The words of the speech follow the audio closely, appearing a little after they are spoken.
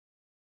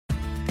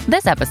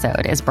This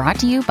episode is brought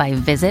to you by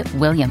Visit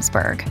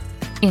Williamsburg.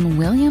 In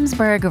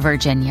Williamsburg,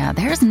 Virginia,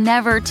 there's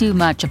never too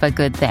much of a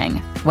good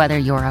thing. Whether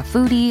you're a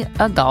foodie,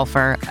 a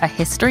golfer, a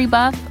history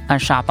buff, a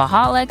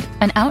shopaholic,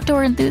 an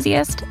outdoor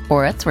enthusiast,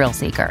 or a thrill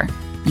seeker,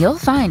 you'll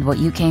find what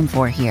you came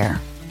for here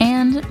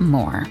and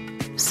more.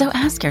 So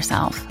ask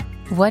yourself,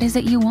 what is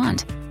it you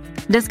want?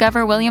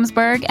 Discover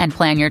Williamsburg and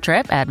plan your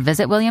trip at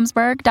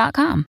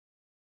visitwilliamsburg.com.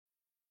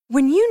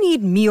 When you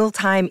need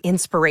mealtime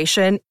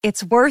inspiration,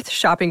 it's worth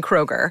shopping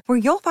Kroger, where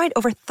you'll find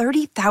over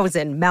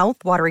 30,000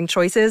 mouth-watering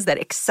choices that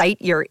excite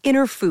your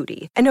inner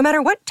foodie. And no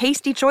matter what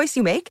tasty choice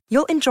you make,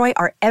 you'll enjoy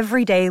our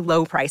everyday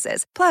low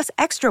prices, plus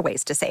extra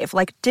ways to save,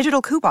 like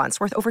digital coupons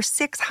worth over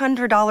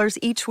 $600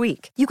 each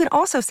week. You can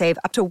also save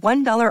up to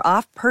 $1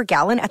 off per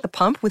gallon at the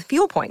pump with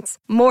fuel points.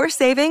 More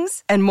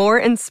savings and more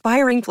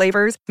inspiring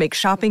flavors make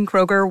shopping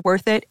Kroger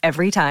worth it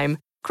every time.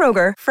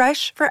 Kroger,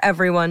 fresh for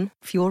everyone.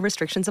 Fuel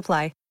restrictions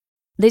apply.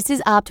 This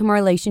is Optimal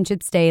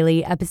Relationships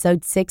Daily,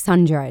 episode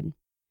 600.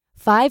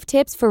 5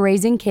 Tips for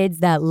Raising Kids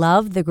That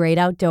Love the Great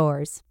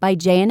Outdoors by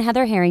Jay and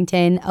Heather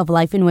Harrington of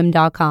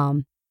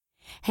lifeandwhim.com.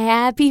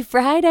 Happy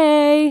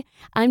Friday!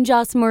 I'm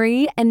Joss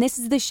Marie, and this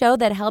is the show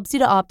that helps you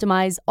to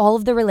optimize all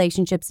of the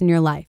relationships in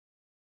your life.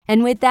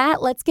 And with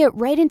that, let's get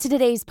right into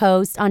today's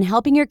post on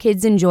helping your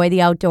kids enjoy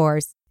the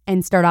outdoors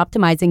and start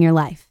optimizing your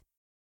life.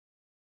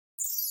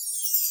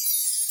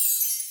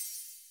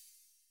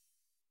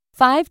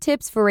 5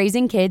 Tips for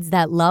Raising Kids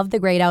That Love the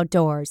Great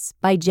Outdoors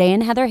by Jay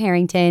and Heather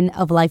Harrington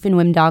of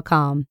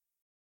lifeandwhim.com.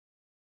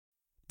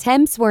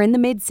 Temps were in the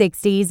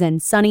mid-60s and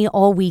sunny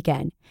all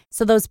weekend,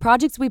 so those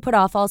projects we put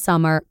off all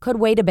summer could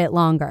wait a bit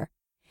longer.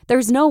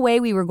 There's no way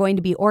we were going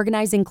to be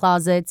organizing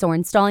closets or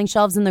installing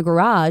shelves in the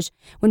garage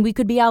when we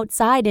could be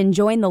outside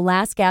enjoying the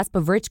last gasp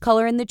of rich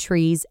color in the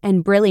trees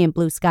and brilliant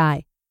blue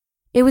sky.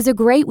 It was a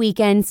great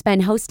weekend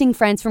spent hosting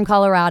friends from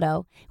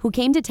Colorado who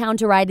came to town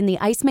to ride in the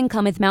Iceman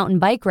Cometh mountain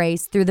bike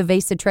race through the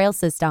Vesa Trail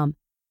system.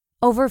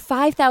 Over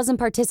 5,000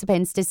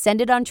 participants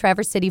descended on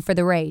Traverse City for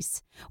the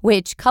race,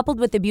 which, coupled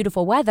with the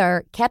beautiful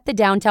weather, kept the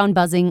downtown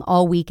buzzing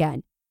all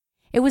weekend.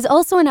 It was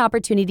also an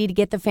opportunity to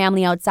get the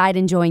family outside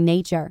enjoying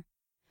nature.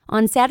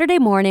 On Saturday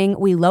morning,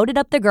 we loaded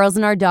up the girls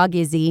and our dog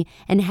Izzy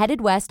and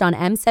headed west on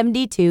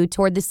M72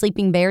 toward the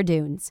Sleeping Bear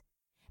Dunes.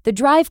 The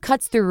drive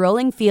cuts through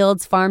rolling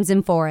fields, farms,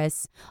 and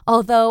forests,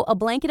 although a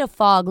blanket of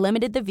fog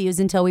limited the views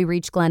until we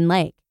reached Glen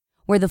Lake,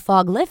 where the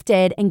fog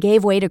lifted and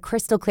gave way to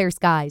crystal clear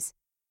skies.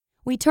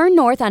 We turned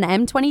north on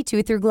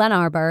M22 through Glen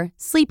Arbor,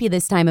 sleepy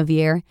this time of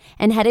year,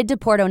 and headed to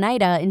Port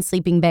Oneida and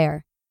Sleeping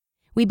Bear.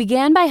 We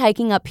began by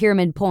hiking up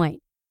Pyramid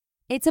Point.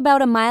 It's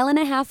about a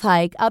 1.5-mile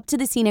hike up to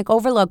the scenic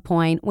Overlook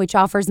Point, which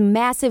offers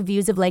massive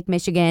views of Lake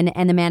Michigan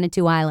and the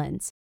Manitou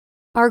Islands.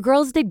 Our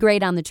girls did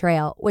great on the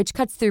trail, which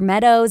cuts through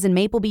meadows and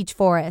Maple Beach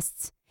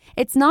forests.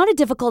 It's not a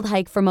difficult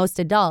hike for most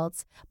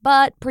adults,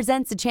 but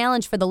presents a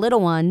challenge for the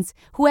little ones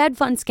who had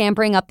fun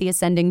scampering up the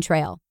ascending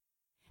trail.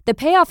 The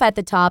payoff at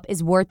the top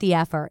is worth the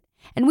effort,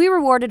 and we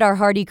rewarded our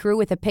hardy crew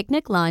with a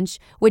picnic lunch,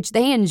 which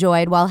they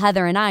enjoyed while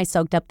Heather and I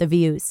soaked up the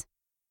views.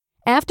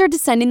 After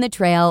descending the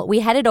trail,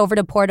 we headed over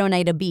to Port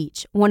Oneida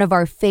Beach, one of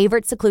our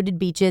favorite secluded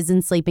beaches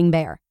in Sleeping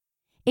Bear.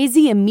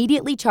 Izzy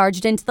immediately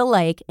charged into the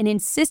lake and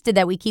insisted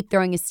that we keep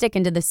throwing a stick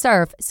into the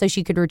surf so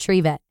she could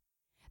retrieve it.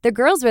 The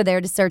girls were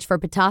there to search for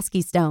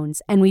Petoskey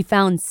stones, and we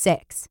found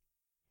 6.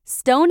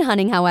 Stone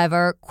hunting,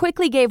 however,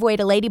 quickly gave way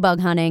to ladybug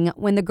hunting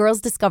when the girls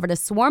discovered a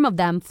swarm of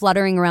them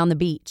fluttering around the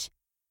beach.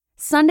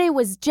 Sunday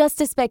was just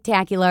as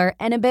spectacular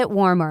and a bit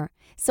warmer,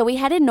 so we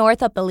headed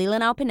north up the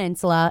Leelanau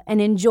Peninsula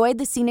and enjoyed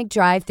the scenic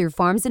drive through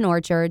farms and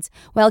orchards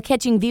while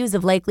catching views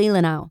of Lake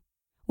Leelanau.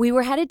 We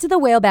were headed to the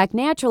Whaleback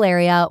Natural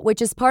Area,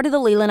 which is part of the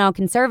Leelanau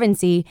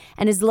Conservancy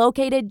and is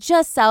located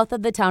just south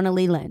of the town of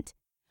Leland.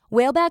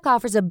 Whaleback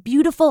offers a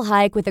beautiful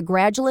hike with a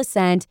gradual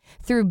ascent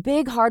through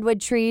big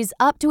hardwood trees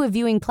up to a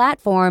viewing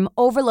platform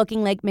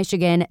overlooking Lake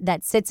Michigan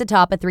that sits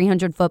atop a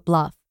 300-foot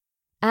bluff.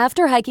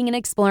 After hiking and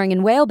exploring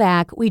in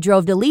Whaleback, we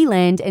drove to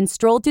Leland and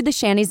strolled through the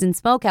shanties and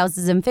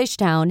smokehouses in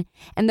Fishtown,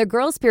 and the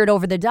girls peered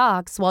over the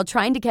docks while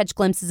trying to catch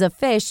glimpses of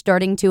fish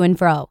darting to and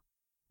fro.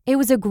 It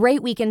was a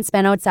great weekend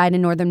spent outside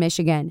in northern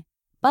Michigan,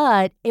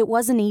 but it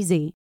wasn't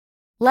easy.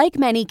 Like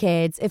many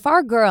kids, if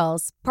our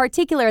girls,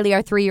 particularly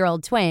our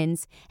 3-year-old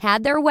twins,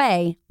 had their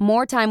way,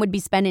 more time would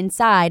be spent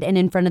inside and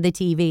in front of the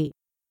TV.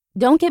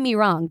 Don't get me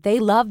wrong, they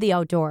love the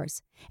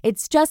outdoors.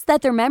 It's just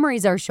that their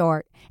memories are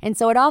short, and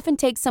so it often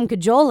takes some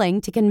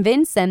cajoling to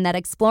convince them that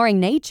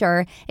exploring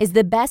nature is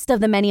the best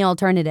of the many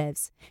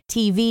alternatives.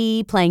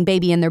 TV, playing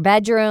baby in their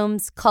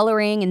bedrooms,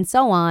 coloring, and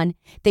so on,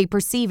 they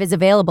perceive as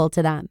available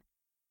to them.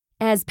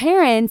 As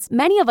parents,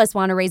 many of us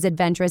want to raise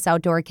adventurous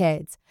outdoor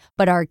kids,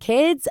 but our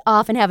kids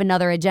often have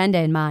another agenda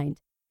in mind.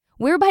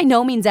 We're by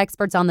no means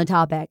experts on the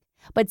topic,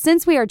 but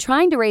since we are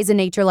trying to raise a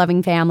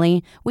nature-loving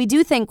family, we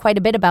do think quite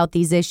a bit about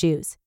these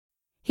issues.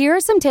 Here are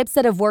some tips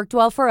that have worked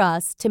well for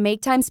us to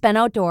make time spent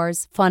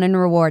outdoors fun and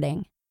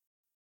rewarding.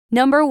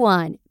 Number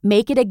 1,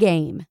 make it a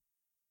game.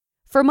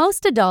 For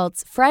most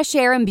adults, fresh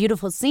air and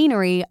beautiful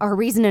scenery are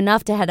reason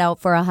enough to head out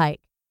for a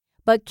hike.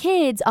 But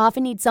kids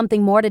often need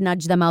something more to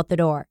nudge them out the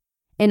door.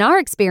 In our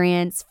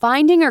experience,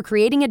 finding or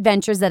creating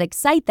adventures that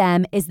excite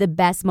them is the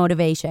best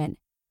motivation.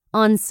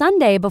 On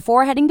Sunday,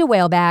 before heading to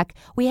Whaleback,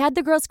 we had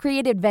the girls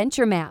create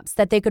adventure maps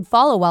that they could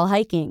follow while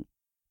hiking.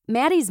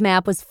 Maddie's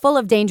map was full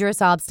of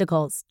dangerous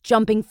obstacles,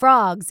 jumping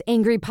frogs,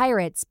 angry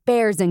pirates,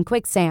 bears, and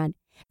quicksand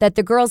that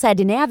the girls had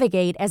to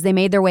navigate as they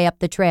made their way up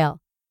the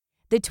trail.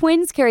 The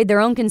twins carried their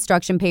own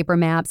construction paper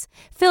maps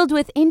filled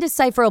with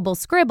indecipherable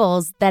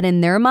scribbles that in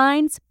their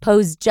minds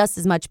posed just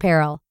as much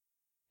peril.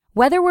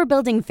 Whether we're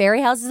building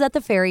fairy houses at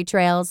the fairy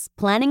trails,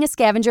 planning a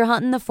scavenger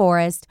hunt in the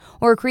forest,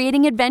 or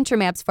creating adventure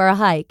maps for a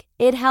hike,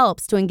 it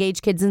helps to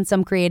engage kids in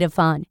some creative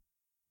fun.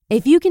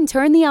 If you can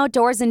turn the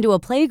outdoors into a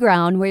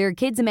playground where your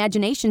kids'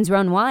 imaginations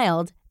run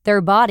wild, their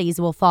bodies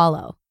will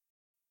follow.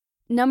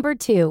 Number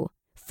 2,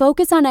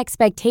 focus on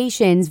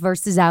expectations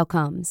versus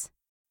outcomes.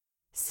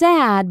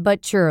 Sad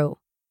but true.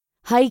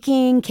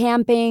 Hiking,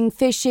 camping,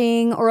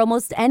 fishing, or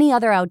almost any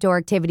other outdoor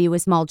activity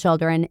with small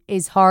children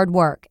is hard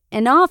work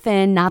and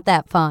often not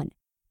that fun.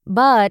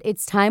 But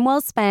it's time well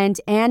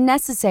spent and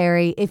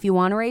necessary if you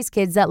want to raise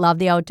kids that love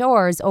the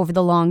outdoors over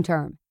the long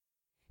term.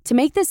 To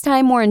make this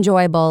time more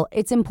enjoyable,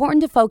 it's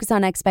important to focus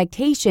on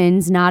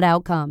expectations, not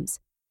outcomes.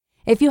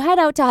 If you head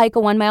out to hike a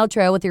 1-mile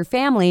trail with your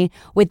family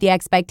with the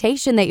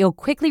expectation that you'll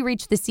quickly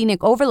reach the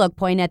scenic overlook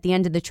point at the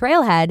end of the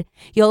trailhead,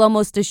 you'll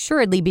almost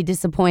assuredly be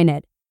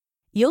disappointed.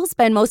 You'll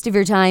spend most of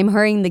your time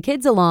hurrying the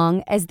kids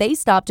along as they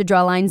stop to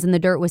draw lines in the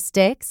dirt with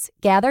sticks,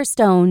 gather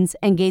stones,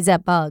 and gaze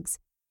at bugs.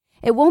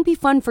 It won't be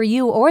fun for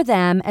you or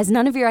them as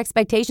none of your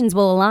expectations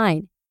will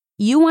align.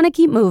 You want to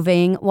keep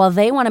moving while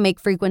they want to make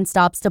frequent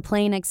stops to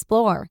play and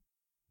explore.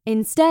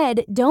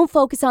 Instead, don't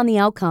focus on the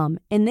outcome,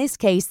 in this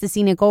case, the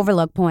scenic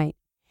overlook point,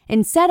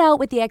 and set out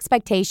with the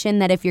expectation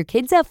that if your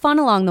kids have fun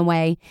along the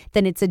way,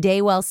 then it's a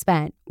day well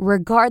spent,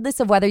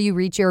 regardless of whether you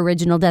reach your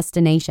original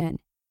destination.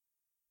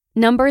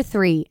 Number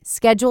 3,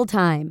 schedule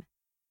time.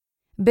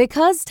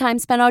 Because time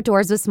spent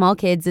outdoors with small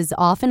kids is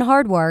often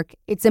hard work,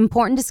 it's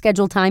important to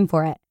schedule time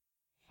for it.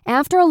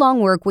 After a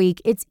long work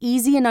week, it's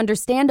easy and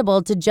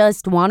understandable to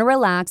just want to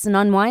relax and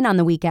unwind on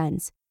the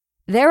weekends.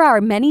 There are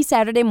many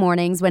Saturday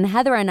mornings when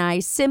Heather and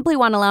I simply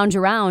want to lounge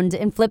around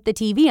and flip the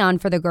TV on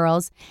for the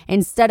girls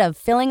instead of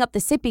filling up the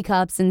sippy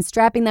cups and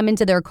strapping them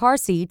into their car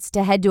seats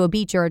to head to a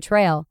beach or a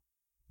trail.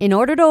 In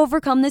order to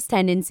overcome this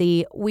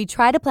tendency, we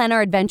try to plan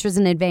our adventures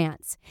in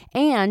advance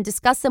and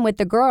discuss them with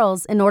the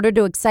girls in order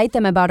to excite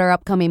them about our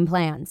upcoming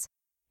plans.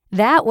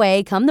 That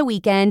way, come the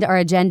weekend, our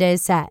agenda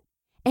is set.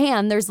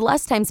 And there's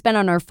less time spent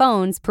on our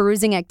phones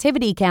perusing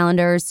activity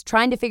calendars,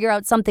 trying to figure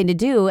out something to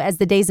do as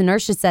the day's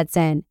inertia sets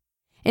in.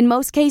 In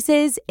most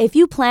cases, if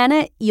you plan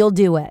it, you'll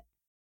do it.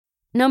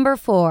 Number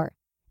 4,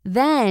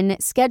 then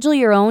schedule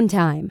your own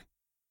time.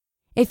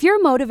 If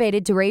you're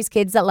motivated to raise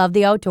kids that love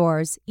the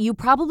outdoors, you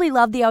probably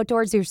love the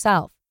outdoors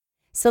yourself.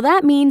 So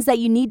that means that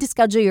you need to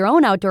schedule your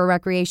own outdoor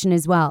recreation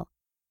as well.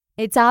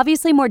 It's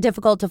obviously more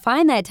difficult to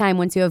find that time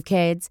once you have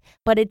kids,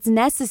 but it's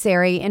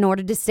necessary in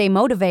order to stay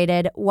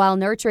motivated while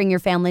nurturing your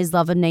family's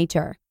love of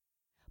nature.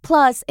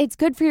 Plus, it's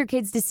good for your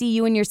kids to see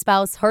you and your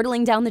spouse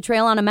hurtling down the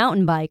trail on a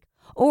mountain bike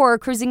or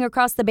cruising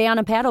across the bay on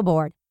a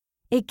paddleboard.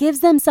 It gives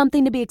them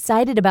something to be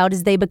excited about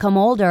as they become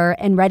older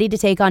and ready to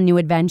take on new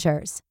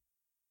adventures.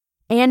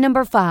 And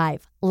number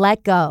 5,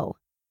 let go.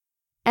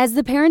 As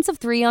the parents of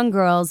 3 young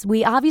girls,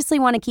 we obviously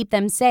want to keep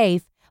them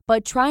safe,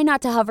 but try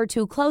not to hover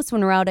too close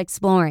when we're out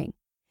exploring.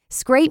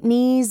 Scraped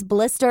knees,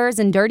 blisters,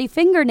 and dirty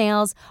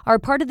fingernails are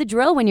part of the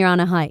drill when you're on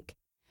a hike.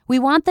 We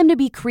want them to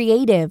be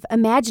creative,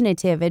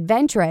 imaginative,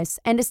 adventurous,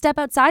 and to step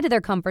outside of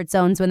their comfort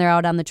zones when they're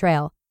out on the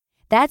trail.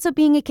 That's what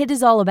being a kid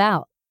is all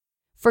about.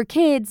 For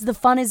kids, the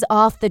fun is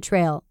off the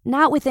trail,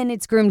 not within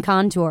its groomed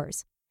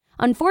contours.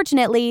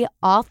 Unfortunately,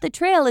 off the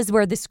trail is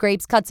where the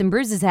scrapes, cuts, and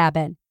bruises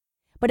happen.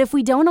 But if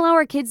we don't allow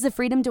our kids the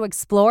freedom to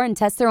explore and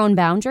test their own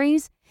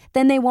boundaries,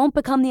 then they won't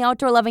become the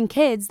outdoor-loving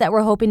kids that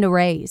we're hoping to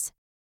raise.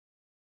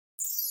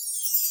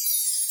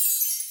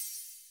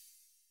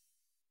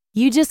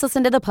 You just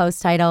listened to the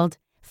post titled,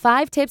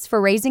 5 Tips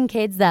for Raising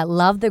Kids That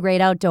Love the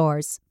Great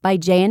Outdoors by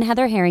Jay and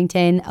Heather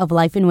Harrington of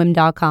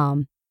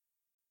lifeandwhim.com.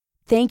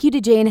 Thank you to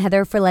Jay and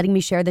Heather for letting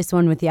me share this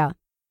one with you.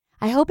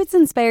 I hope it's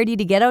inspired you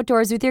to get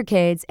outdoors with your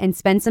kids and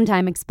spend some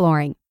time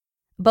exploring.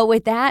 But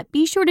with that,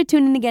 be sure to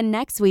tune in again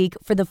next week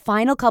for the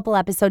final couple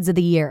episodes of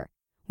the year,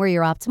 where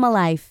your optimal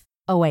life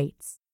awaits.